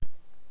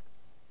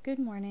Good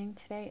morning.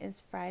 Today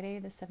is Friday,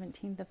 the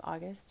 17th of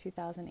August,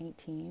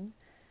 2018.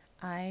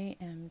 I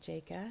am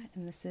Jaka,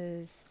 and this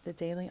is the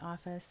Daily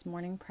Office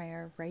Morning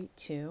Prayer Right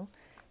 2.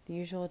 The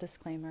usual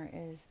disclaimer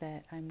is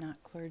that I'm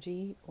not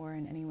clergy or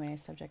in any way a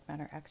subject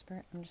matter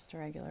expert. I'm just a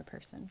regular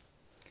person.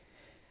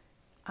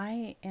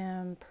 I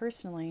am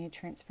personally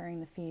transferring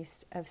the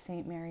feast of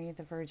St. Mary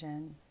the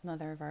Virgin,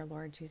 Mother of our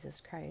Lord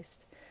Jesus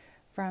Christ,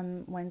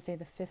 from Wednesday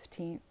the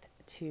 15th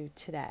to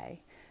today.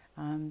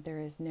 There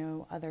is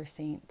no other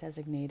saint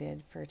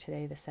designated for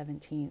today, the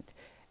 17th,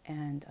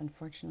 and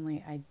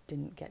unfortunately I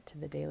didn't get to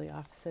the daily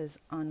offices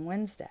on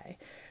Wednesday.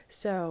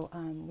 So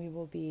we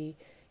will be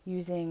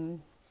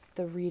using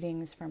the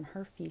readings from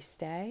her feast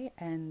day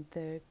and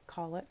the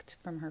collect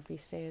from her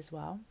feast day as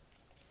well,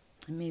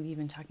 and maybe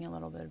even talking a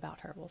little bit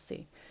about her, we'll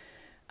see,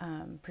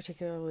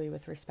 particularly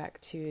with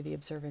respect to the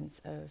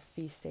observance of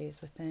feast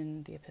days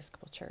within the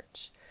Episcopal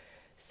Church.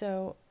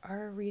 So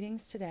our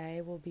readings today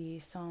will be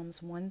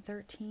Psalms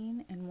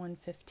 113 and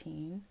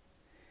 115,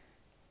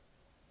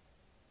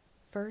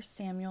 1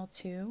 Samuel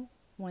 2,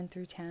 1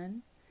 through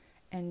 10,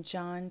 and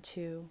John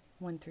 2,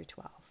 1 through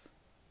 12.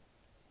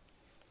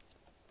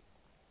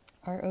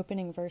 Our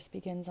opening verse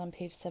begins on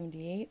page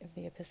 78 of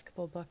the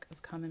Episcopal Book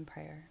of Common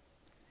Prayer.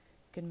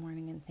 Good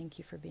morning and thank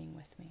you for being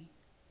with me.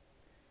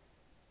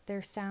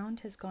 Their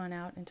sound has gone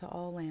out into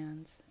all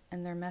lands,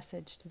 and their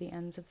message to the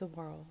ends of the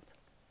world.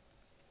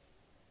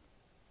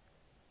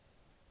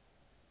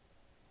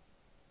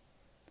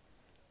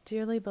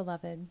 Dearly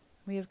beloved,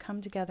 we have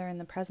come together in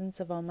the presence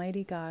of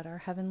Almighty God, our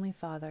Heavenly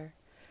Father,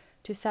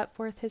 to set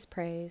forth His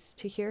praise,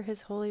 to hear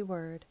His holy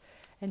word,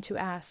 and to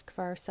ask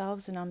for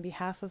ourselves and on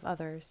behalf of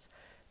others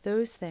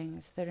those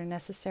things that are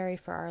necessary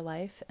for our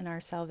life and our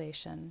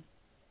salvation.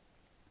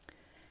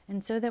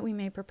 And so that we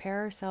may prepare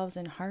ourselves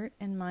in heart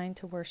and mind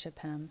to worship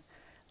Him,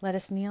 let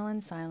us kneel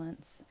in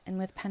silence, and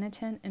with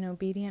penitent and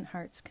obedient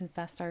hearts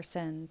confess our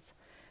sins,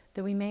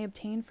 that we may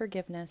obtain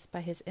forgiveness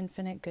by His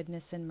infinite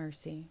goodness and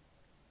mercy.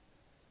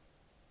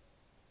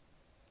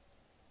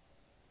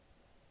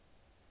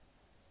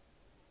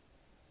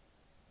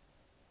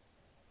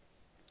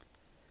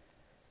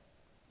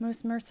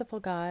 Most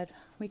merciful God,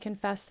 we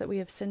confess that we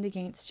have sinned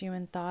against you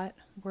in thought,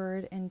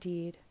 word, and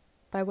deed,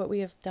 by what we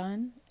have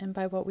done and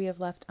by what we have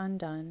left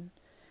undone.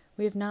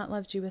 We have not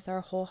loved you with our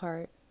whole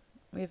heart.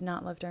 We have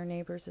not loved our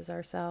neighbors as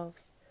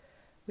ourselves.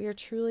 We are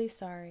truly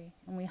sorry,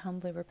 and we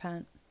humbly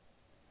repent.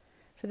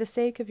 For the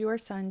sake of your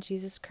Son,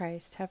 Jesus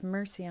Christ, have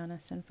mercy on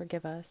us and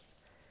forgive us,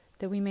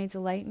 that we may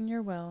delight in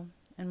your will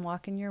and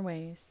walk in your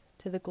ways,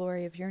 to the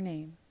glory of your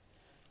name.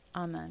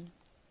 Amen.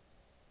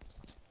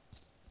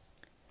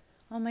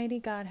 Almighty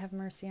God, have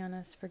mercy on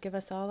us, forgive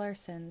us all our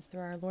sins through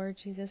our Lord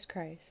Jesus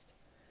Christ.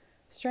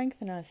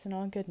 Strengthen us in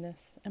all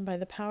goodness, and by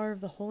the power of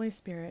the Holy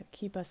Spirit,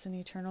 keep us in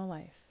eternal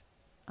life.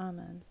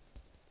 Amen.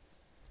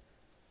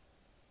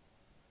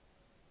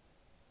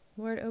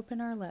 Lord, open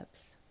our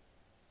lips,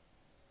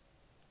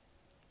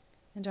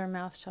 and our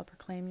mouth shall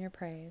proclaim your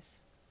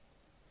praise.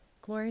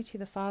 Glory to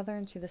the Father,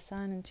 and to the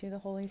Son, and to the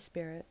Holy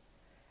Spirit,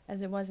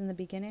 as it was in the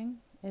beginning,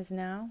 is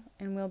now,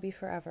 and will be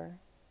forever.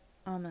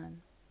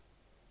 Amen.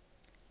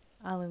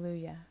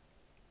 Alleluia.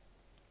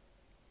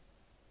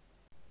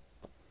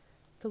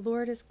 The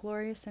Lord is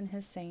glorious in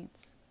His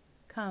saints.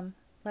 Come,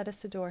 let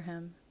us adore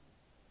Him.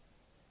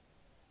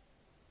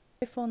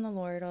 Be joyful in the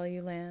Lord, all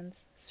you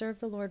lands. Serve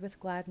the Lord with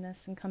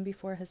gladness, and come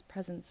before His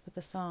presence with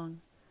a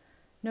song.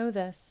 Know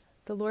this,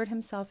 the Lord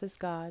Himself is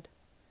God.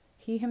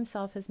 He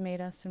Himself has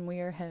made us, and we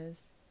are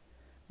His.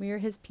 We are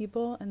His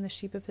people and the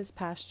sheep of His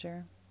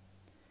pasture.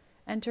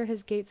 Enter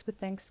His gates with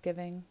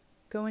thanksgiving.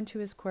 Go into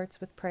His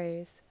courts with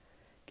praise.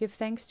 Give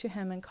thanks to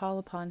Him and call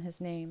upon His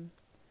name.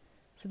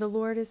 For the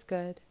Lord is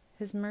good,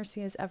 His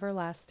mercy is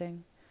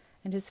everlasting,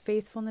 and His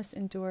faithfulness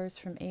endures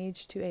from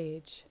age to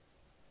age.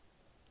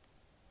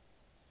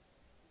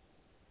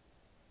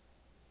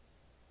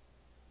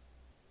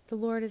 The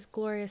Lord is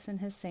glorious in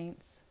His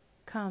saints.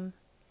 Come,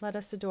 let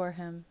us adore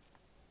Him.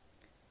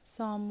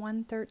 Psalm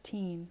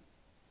 113.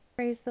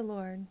 Praise the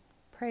Lord.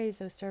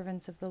 Praise, O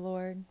servants of the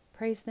Lord.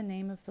 Praise the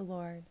name of the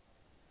Lord.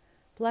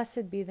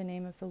 Blessed be the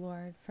name of the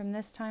Lord, from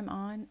this time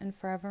on and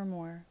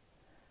forevermore.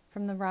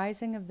 From the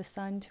rising of the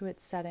sun to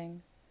its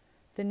setting,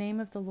 the name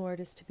of the Lord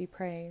is to be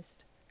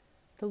praised.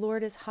 The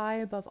Lord is high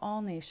above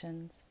all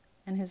nations,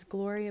 and His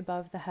glory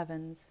above the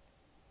heavens.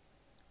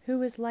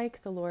 Who is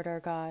like the Lord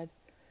our God,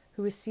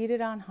 who is seated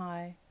on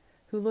high,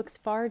 who looks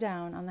far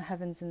down on the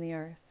heavens and the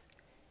earth?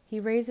 He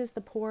raises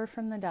the poor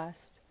from the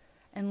dust,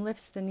 and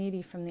lifts the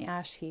needy from the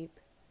ash heap,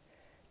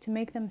 to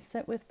make them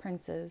sit with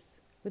princes,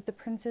 with the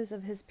princes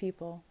of His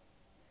people.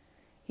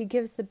 He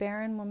gives the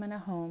barren woman a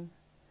home,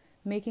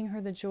 making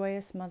her the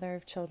joyous mother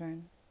of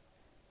children.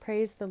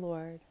 Praise the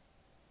Lord.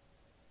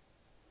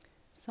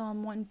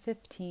 Psalm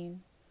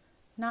 115.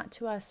 Not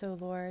to us, O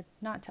Lord,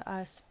 not to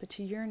us, but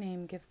to your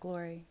name give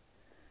glory,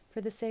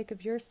 for the sake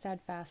of your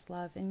steadfast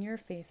love and your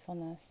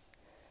faithfulness.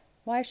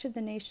 Why should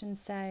the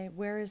nations say,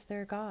 where is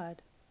their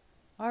God?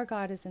 Our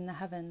God is in the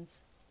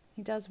heavens.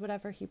 He does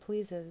whatever He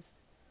pleases.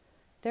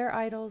 Their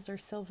idols are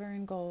silver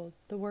and gold,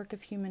 the work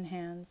of human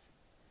hands.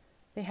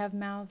 They have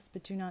mouths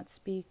but do not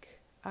speak,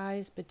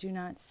 eyes but do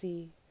not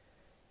see.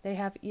 They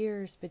have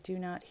ears but do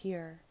not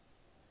hear,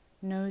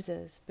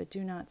 noses but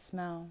do not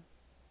smell.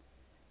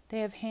 They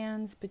have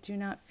hands but do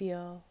not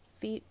feel,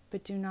 feet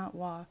but do not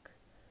walk.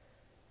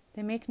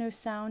 They make no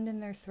sound in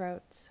their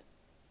throats.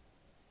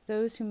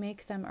 Those who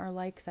make them are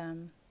like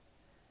them.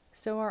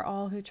 So are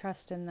all who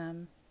trust in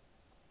them.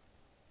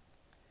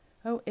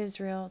 O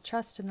Israel,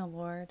 trust in the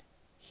Lord.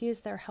 He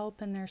is their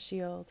help and their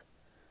shield.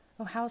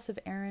 O house of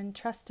Aaron,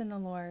 trust in the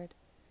Lord.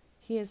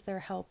 He is their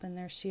help and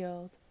their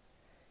shield.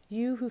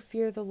 You who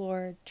fear the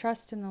Lord,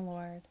 trust in the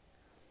Lord.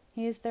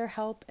 He is their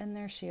help and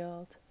their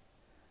shield.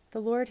 The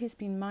Lord has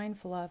been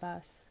mindful of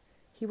us.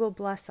 He will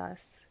bless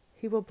us.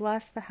 He will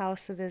bless the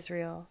house of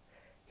Israel.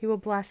 He will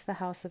bless the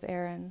house of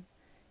Aaron.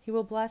 He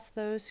will bless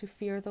those who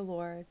fear the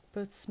Lord,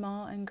 both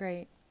small and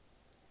great.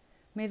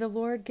 May the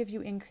Lord give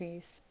you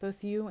increase,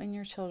 both you and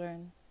your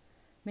children.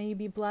 May you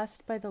be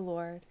blessed by the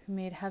Lord, who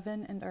made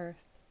heaven and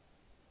earth.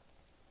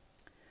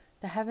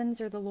 The heavens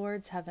are the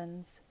Lord's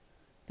heavens,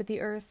 but the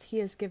earth he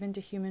has given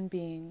to human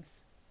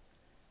beings.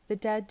 The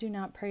dead do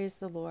not praise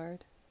the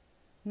Lord,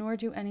 nor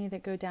do any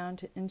that go down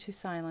into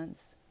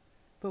silence,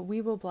 but we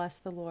will bless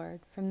the Lord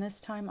from this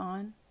time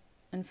on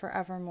and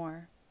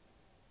forevermore.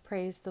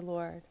 Praise the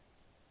Lord.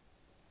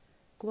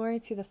 Glory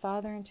to the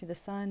Father, and to the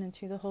Son, and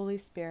to the Holy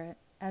Spirit,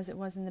 as it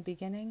was in the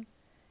beginning,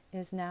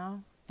 is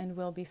now, and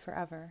will be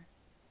forever.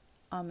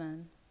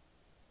 Amen.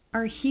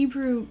 Our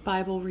Hebrew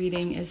Bible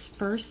reading is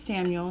 1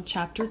 Samuel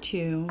chapter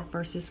 2,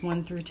 verses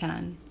 1 through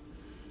 10.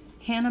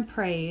 Hannah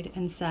prayed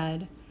and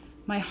said,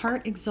 "My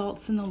heart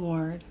exults in the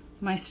Lord.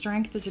 My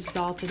strength is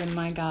exalted in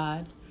my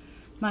God.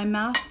 My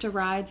mouth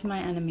derides my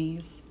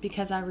enemies,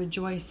 because I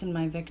rejoice in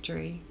my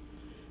victory.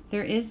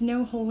 There is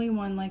no holy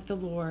one like the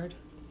Lord,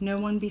 no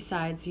one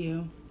besides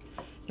you.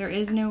 There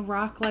is no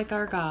rock like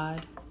our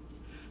God.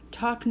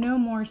 Talk no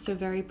more so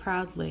very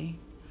proudly.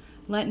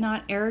 Let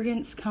not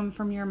arrogance come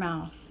from your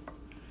mouth.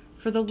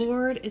 For the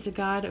Lord is a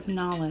God of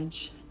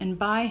knowledge, and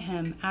by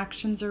him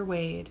actions are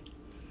weighed.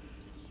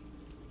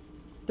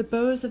 The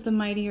bows of the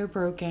mighty are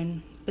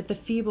broken, but the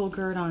feeble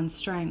gird on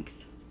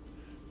strength.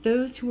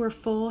 Those who are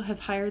full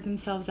have hired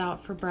themselves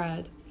out for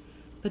bread,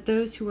 but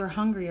those who are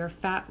hungry are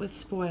fat with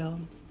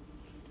spoil.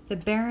 The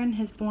barren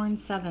has borne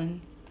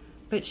 7,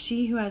 but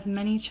she who has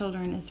many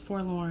children is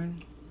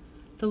forlorn.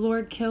 The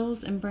Lord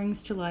kills and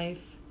brings to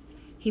life.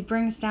 He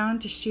brings down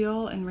to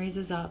Sheol and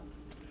raises up.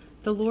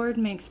 The Lord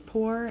makes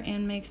poor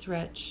and makes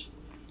rich.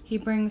 He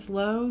brings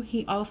low,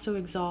 he also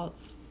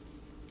exalts.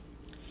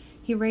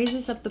 He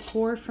raises up the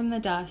poor from the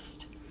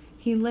dust.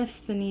 He lifts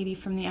the needy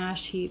from the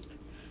ash heap,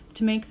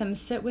 to make them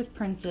sit with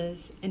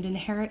princes and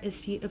inherit a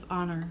seat of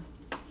honor.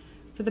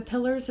 For the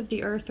pillars of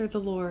the earth are the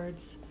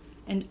Lord's,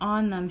 and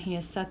on them he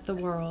has set the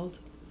world.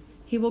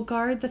 He will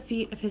guard the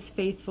feet of his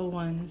faithful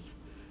ones,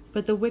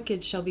 but the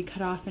wicked shall be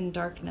cut off in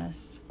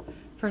darkness,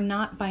 for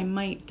not by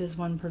might does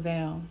one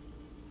prevail.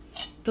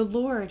 The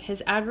Lord,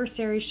 his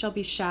adversaries shall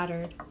be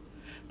shattered.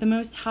 The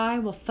Most High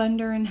will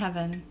thunder in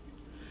heaven.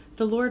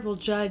 The Lord will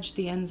judge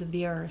the ends of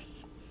the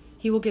earth.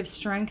 He will give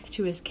strength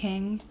to his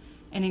king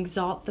and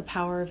exalt the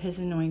power of his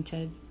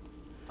anointed.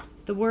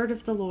 The word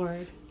of the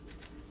Lord.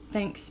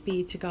 Thanks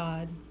be to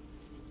God.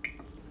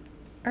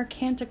 Our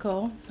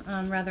canticle,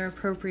 rather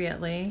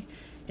appropriately,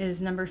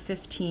 is number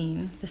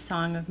 15, the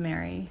Song of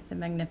Mary, the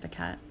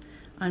Magnificat,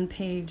 on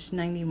page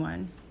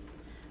 91.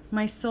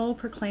 My soul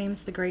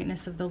proclaims the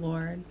greatness of the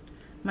Lord.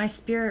 My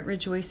spirit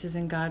rejoices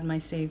in God my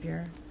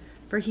Savior,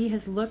 for he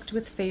has looked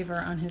with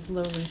favor on his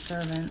lowly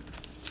servant.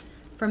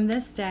 From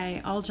this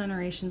day all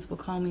generations will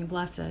call me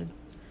blessed.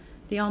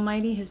 The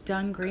Almighty has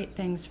done great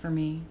things for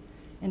me,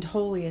 and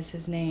holy is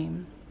his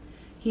name.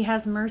 He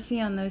has mercy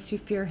on those who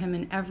fear him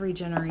in every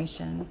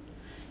generation.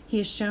 He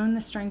has shown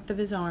the strength of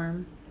his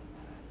arm.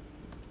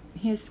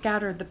 He has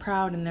scattered the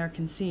proud in their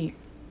conceit.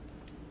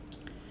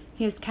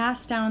 He has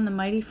cast down the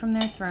mighty from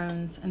their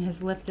thrones and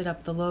has lifted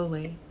up the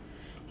lowly.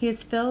 He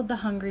has filled the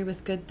hungry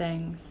with good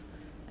things,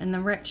 and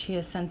the rich he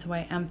has sent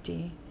away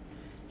empty.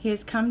 He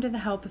has come to the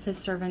help of his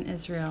servant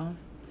Israel,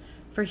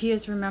 for he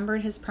has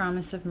remembered his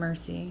promise of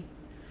mercy,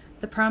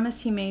 the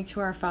promise he made to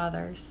our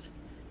fathers,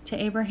 to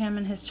Abraham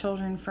and his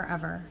children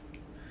forever.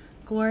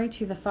 Glory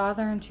to the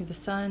Father, and to the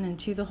Son, and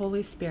to the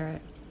Holy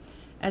Spirit,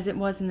 as it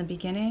was in the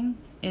beginning,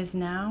 is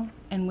now,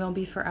 and will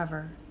be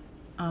forever.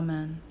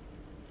 Amen.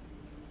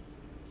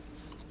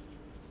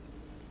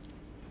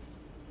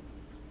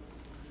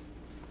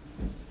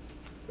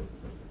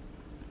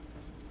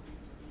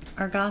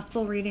 Our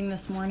gospel reading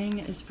this morning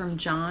is from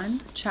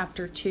John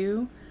chapter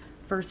 2,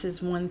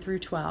 verses 1 through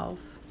 12.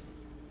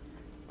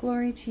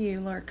 Glory to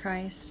you, Lord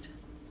Christ.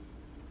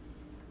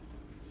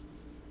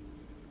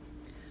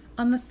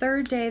 On the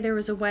 3rd day there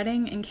was a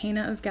wedding in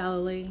Cana of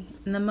Galilee,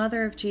 and the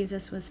mother of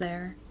Jesus was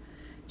there.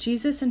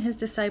 Jesus and his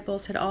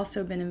disciples had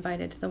also been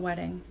invited to the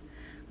wedding.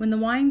 When the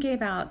wine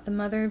gave out, the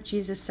mother of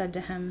Jesus said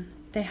to him,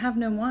 "They have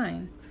no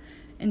wine."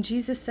 And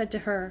Jesus said to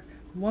her,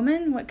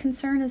 "Woman, what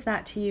concern is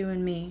that to you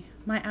and me?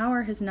 My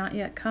hour has not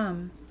yet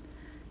come."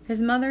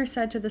 His mother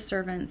said to the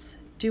servants,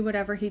 "Do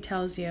whatever he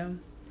tells you."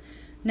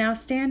 Now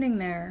standing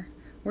there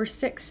were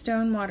 6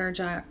 stone water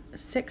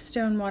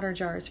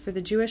jars for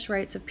the Jewish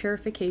rites of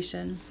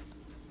purification,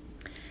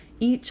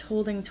 each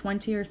holding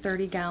 20 or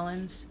 30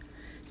 gallons.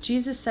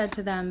 Jesus said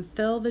to them,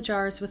 "Fill the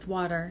jars with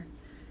water,"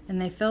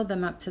 and they filled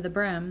them up to the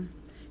brim.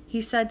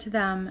 He said to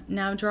them,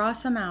 "Now draw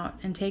some out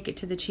and take it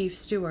to the chief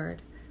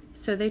steward."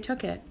 So they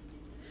took it.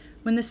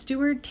 When the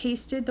steward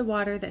tasted the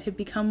water that had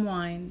become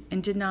wine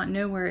and did not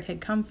know where it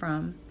had come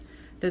from,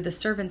 though the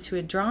servants who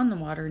had drawn the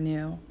water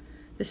knew,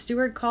 the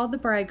steward called the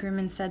bridegroom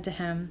and said to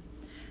him,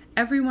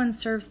 "Everyone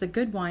serves the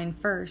good wine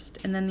first,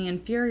 and then the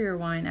inferior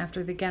wine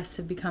after the guests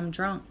have become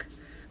drunk.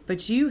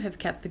 But you have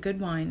kept the good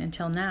wine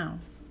until now."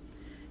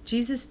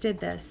 Jesus did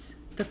this,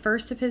 the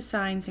first of his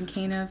signs in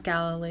Cana of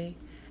Galilee,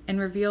 and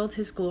revealed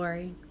his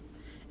glory,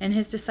 and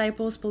his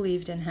disciples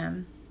believed in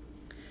him.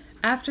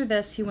 After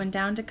this, he went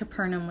down to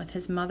Capernaum with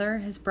his mother,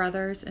 his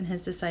brothers, and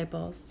his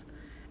disciples,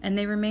 and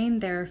they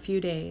remained there a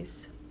few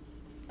days.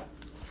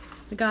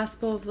 The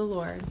Gospel of the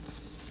Lord.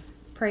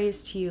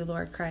 Praise to you,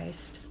 Lord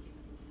Christ.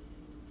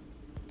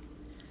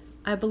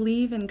 I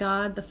believe in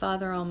God, the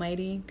Father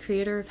Almighty,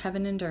 creator of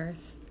heaven and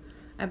earth.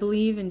 I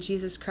believe in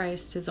Jesus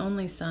Christ, his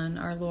only Son,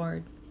 our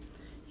Lord.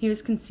 He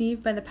was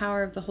conceived by the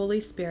power of the Holy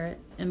Spirit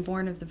and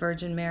born of the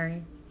Virgin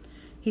Mary.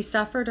 He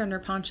suffered under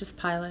Pontius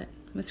Pilate,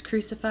 was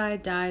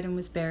crucified, died, and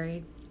was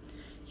buried.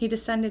 He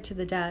descended to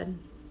the dead.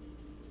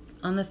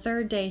 On the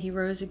 3rd day he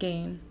rose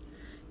again.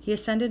 He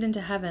ascended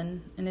into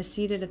heaven and is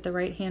seated at the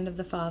right hand of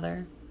the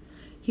Father.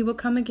 He will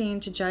come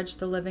again to judge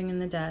the living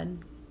and the dead.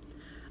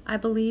 I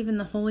believe in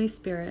the Holy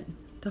Spirit,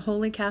 the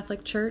Holy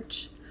Catholic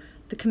Church,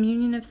 the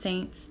communion of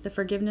saints, the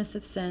forgiveness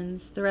of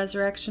sins, the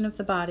resurrection of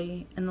the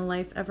body, and the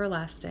life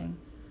everlasting.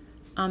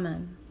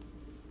 Amen.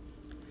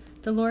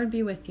 The Lord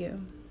be with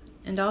you,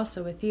 and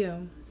also with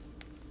you.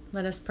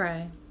 Let us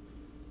pray.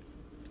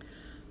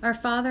 Our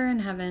Father in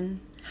heaven,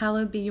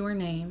 hallowed be your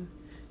name.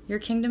 Your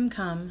kingdom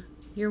come,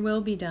 your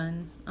will be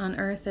done, on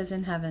earth as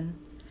in heaven.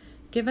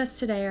 Give us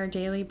today our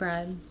daily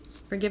bread.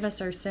 Forgive us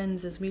our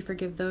sins as we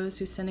forgive those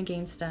who sin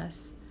against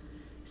us.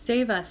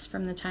 Save us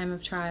from the time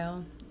of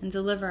trial, and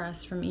deliver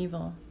us from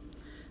evil.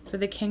 For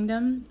the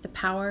kingdom, the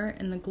power,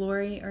 and the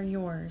glory are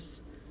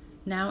yours,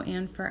 now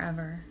and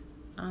forever.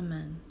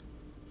 Amen.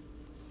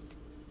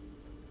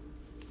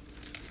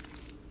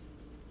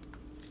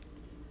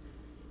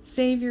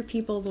 Save your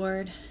people,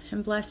 Lord,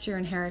 and bless your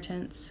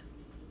inheritance.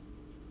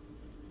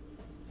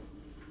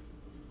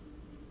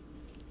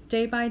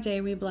 Day by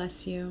day we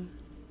bless you.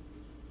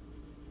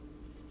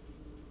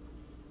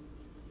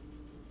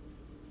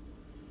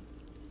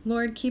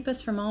 Lord, keep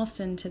us from all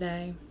sin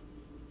today.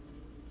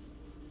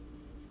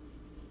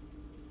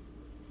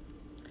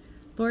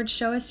 Lord,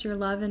 show us your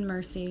love and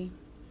mercy.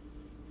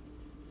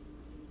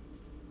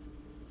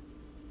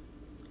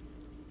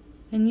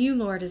 And you,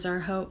 Lord, is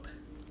our hope.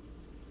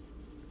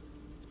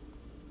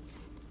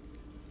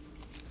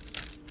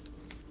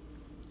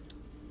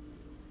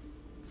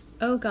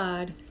 O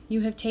God,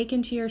 you have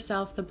taken to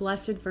yourself the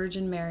Blessed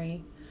Virgin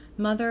Mary,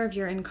 Mother of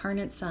your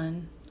incarnate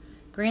Son.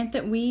 Grant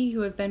that we,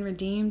 who have been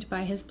redeemed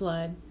by his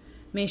blood,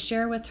 may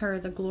share with her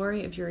the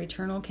glory of your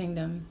eternal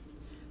kingdom.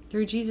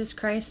 Through Jesus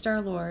Christ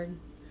our Lord,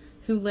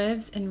 who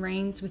lives and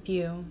reigns with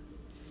you,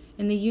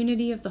 in the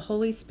unity of the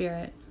Holy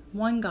Spirit,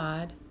 one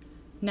God,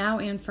 now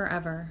and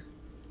forever.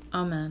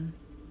 Amen.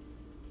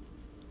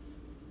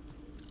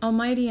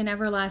 Almighty and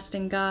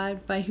everlasting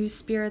God, by whose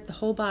Spirit the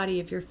whole body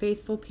of your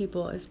faithful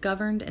people is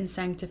governed and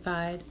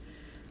sanctified,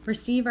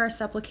 receive our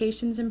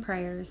supplications and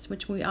prayers,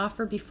 which we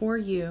offer before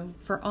you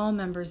for all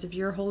members of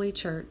your holy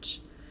church,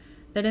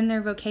 that in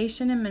their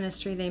vocation and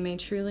ministry they may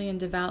truly and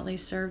devoutly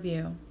serve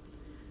you.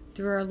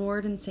 Through our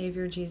Lord and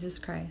Savior Jesus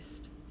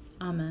Christ.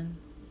 Amen.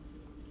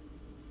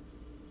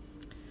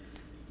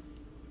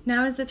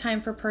 Now is the time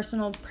for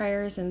personal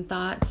prayers and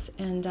thoughts,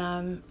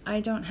 and I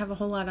don't have a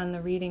whole lot on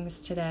the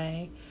readings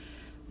today.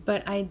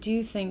 But I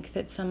do think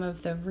that some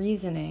of the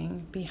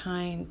reasoning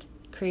behind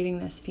creating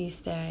this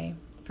feast day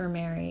for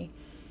Mary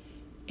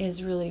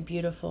is really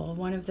beautiful.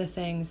 One of the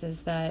things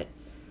is that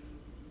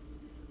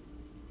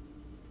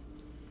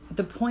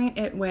the point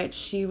at which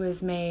she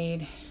was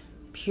made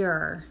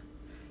pure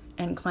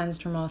and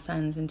cleansed from all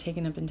sins and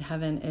taken up into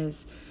heaven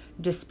is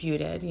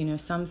disputed. You know,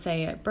 some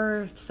say at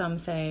birth, some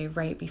say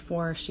right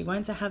before she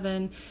went to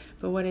heaven,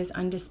 but what is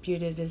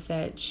undisputed is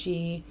that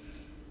she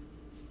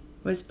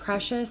was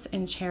precious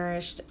and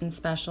cherished and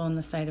special in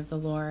the sight of the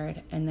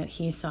Lord, and that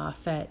he saw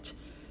fit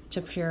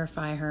to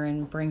purify her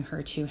and bring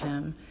her to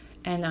him.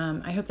 And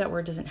I hope that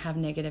word doesn't have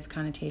negative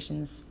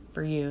connotations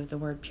for you, the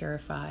word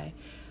purify.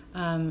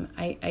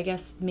 I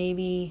guess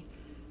maybe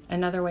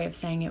another way of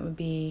saying it would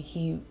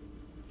be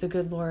the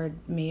good Lord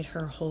made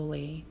her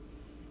holy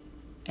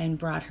and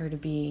brought her to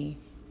be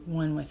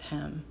one with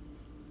him.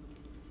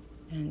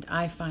 And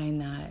I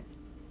find that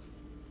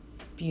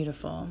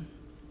beautiful.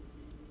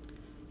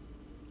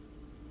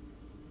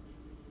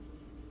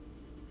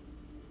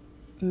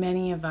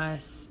 Many of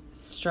us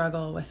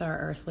struggle with our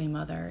earthly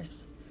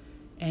mothers,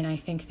 and I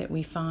think that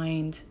we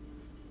find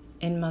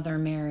in Mother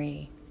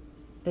Mary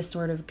the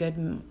sort of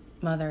good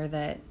mother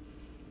that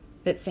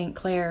St.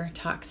 Clare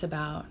talks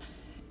about,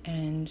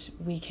 and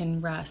we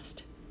can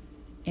rest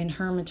in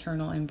her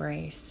maternal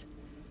embrace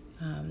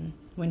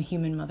when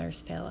human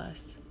mothers fail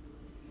us,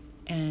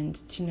 and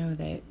to know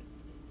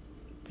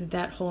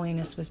that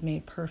holiness was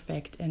made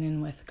perfect and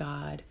in with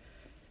God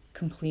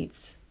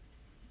completes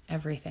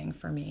everything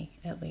for me,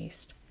 at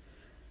least.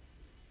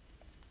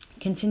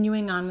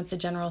 Continuing on with the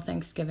general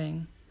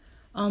thanksgiving.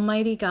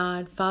 Almighty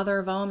God, Father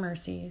of all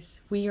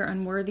mercies, we, your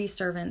unworthy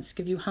servants,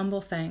 give you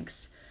humble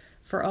thanks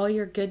for all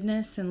your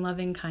goodness and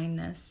loving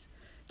kindness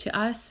to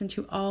us and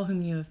to all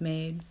whom you have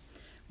made.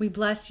 We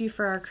bless you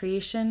for our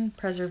creation,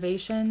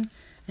 preservation,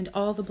 and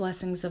all the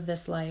blessings of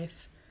this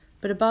life,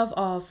 but above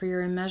all for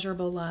your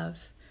immeasurable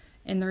love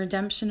and the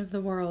redemption of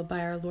the world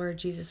by our Lord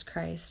Jesus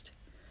Christ,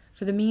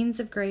 for the means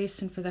of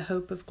grace and for the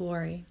hope of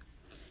glory.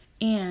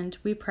 And,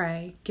 we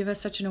pray, give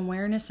us such an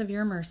awareness of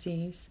your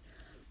mercies,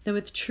 that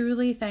with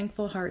truly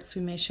thankful hearts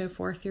we may show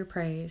forth your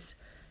praise,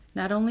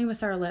 not only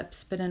with our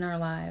lips, but in our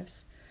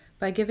lives,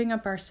 by giving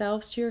up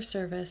ourselves to your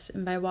service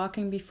and by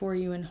walking before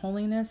you in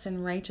holiness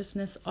and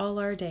righteousness all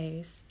our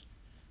days.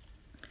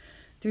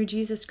 Through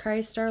Jesus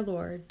Christ our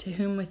Lord, to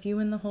whom with you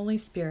and the Holy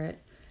Spirit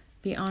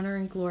be honor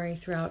and glory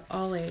throughout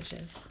all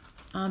ages.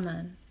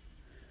 Amen.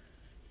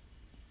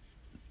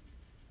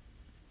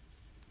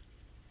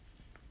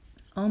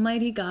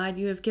 Almighty God,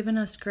 you have given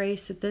us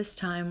grace at this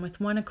time with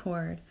one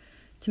accord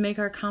to make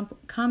our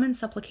common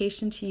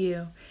supplication to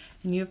you,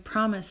 and you have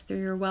promised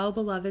through your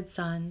well-beloved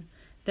Son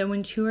that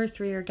when 2 or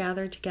 3 are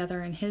gathered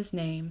together in his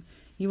name,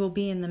 you will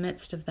be in the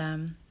midst of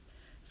them.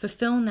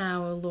 Fulfill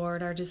now, O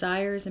Lord, our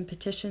desires and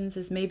petitions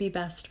as may be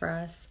best for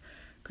us,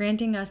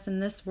 granting us in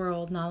this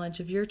world knowledge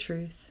of your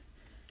truth,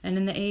 and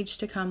in the age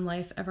to come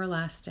life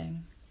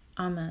everlasting.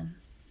 Amen.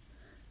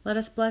 Let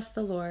us bless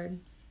the Lord.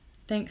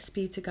 Thanks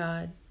be to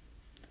God.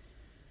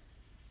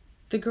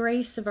 The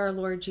grace of our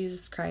Lord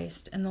Jesus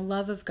Christ, and the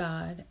love of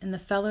God, and the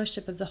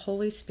fellowship of the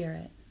Holy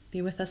Spirit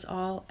be with us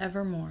all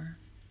evermore.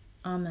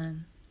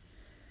 Amen.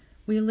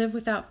 We live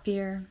without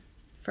fear,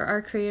 for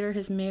our Creator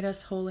has made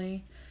us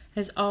holy,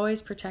 has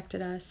always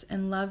protected us,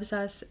 and loves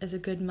us as a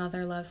good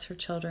mother loves her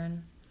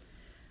children.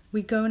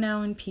 We go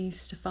now in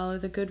peace to follow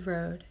the good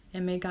road,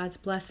 and may God's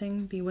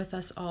blessing be with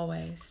us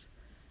always.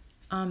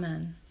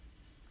 Amen.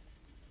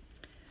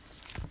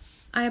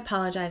 I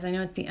apologize. I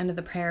know it's the end of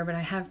the prayer, but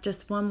I have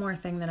just one more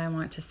thing that I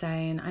want to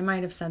say, and I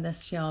might have said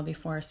this to y'all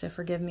before, so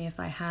forgive me if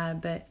I had,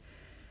 but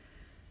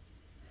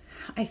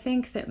I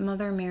think that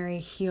Mother Mary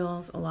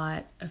heals a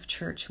lot of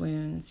church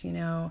wounds. You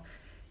know,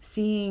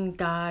 seeing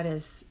God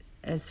as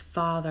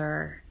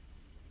Father,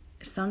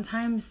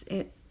 sometimes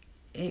it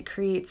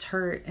creates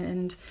hurt,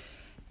 and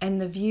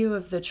the view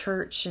of the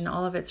church and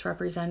all of its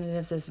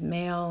representatives as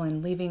male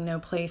and leaving no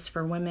place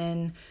for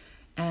women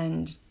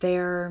and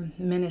their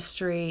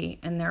ministry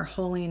and their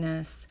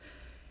holiness,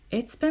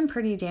 it's been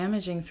pretty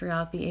damaging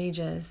throughout the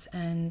ages.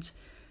 And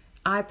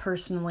I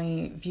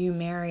personally view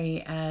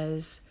Mary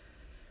as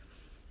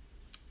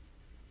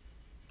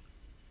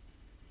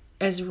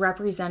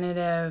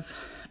representative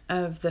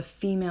of the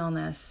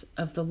femaleness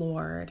of the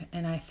Lord.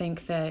 And I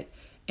think that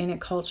in a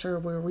culture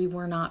where we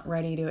were not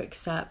ready to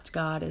accept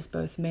God as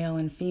both male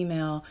and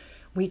female,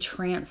 we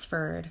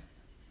transferred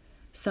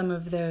some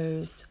of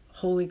those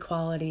holy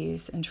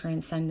qualities and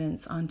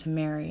transcendence onto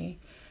Mary.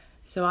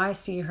 So I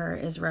see her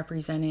as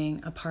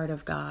representing a part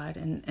of God.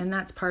 And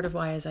that's part of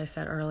why, as I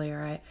said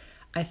earlier,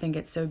 I think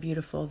it's so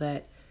beautiful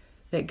that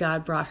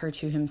God brought her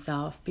to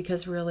himself,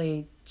 because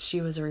really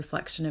she was a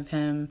reflection of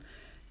him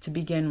to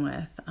begin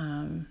with.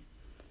 And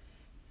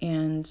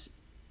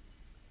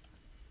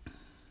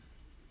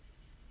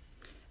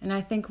I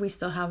think we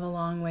still have a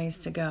long ways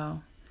to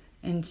go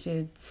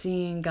into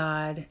seeing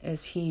God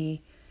as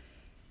he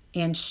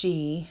and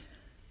she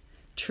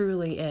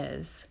truly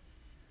is,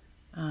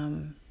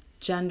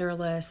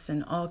 genderless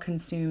and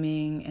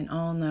all-consuming and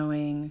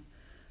all-knowing,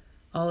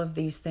 all of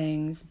these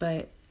things.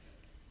 But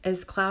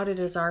as clouded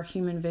as our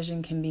human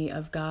vision can be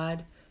of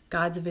God,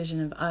 God's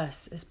vision of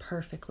us is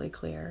perfectly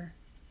clear.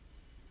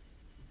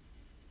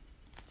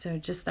 So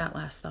just that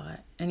last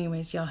thought.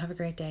 Anyways, y'all have a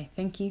great day.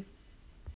 Thank you.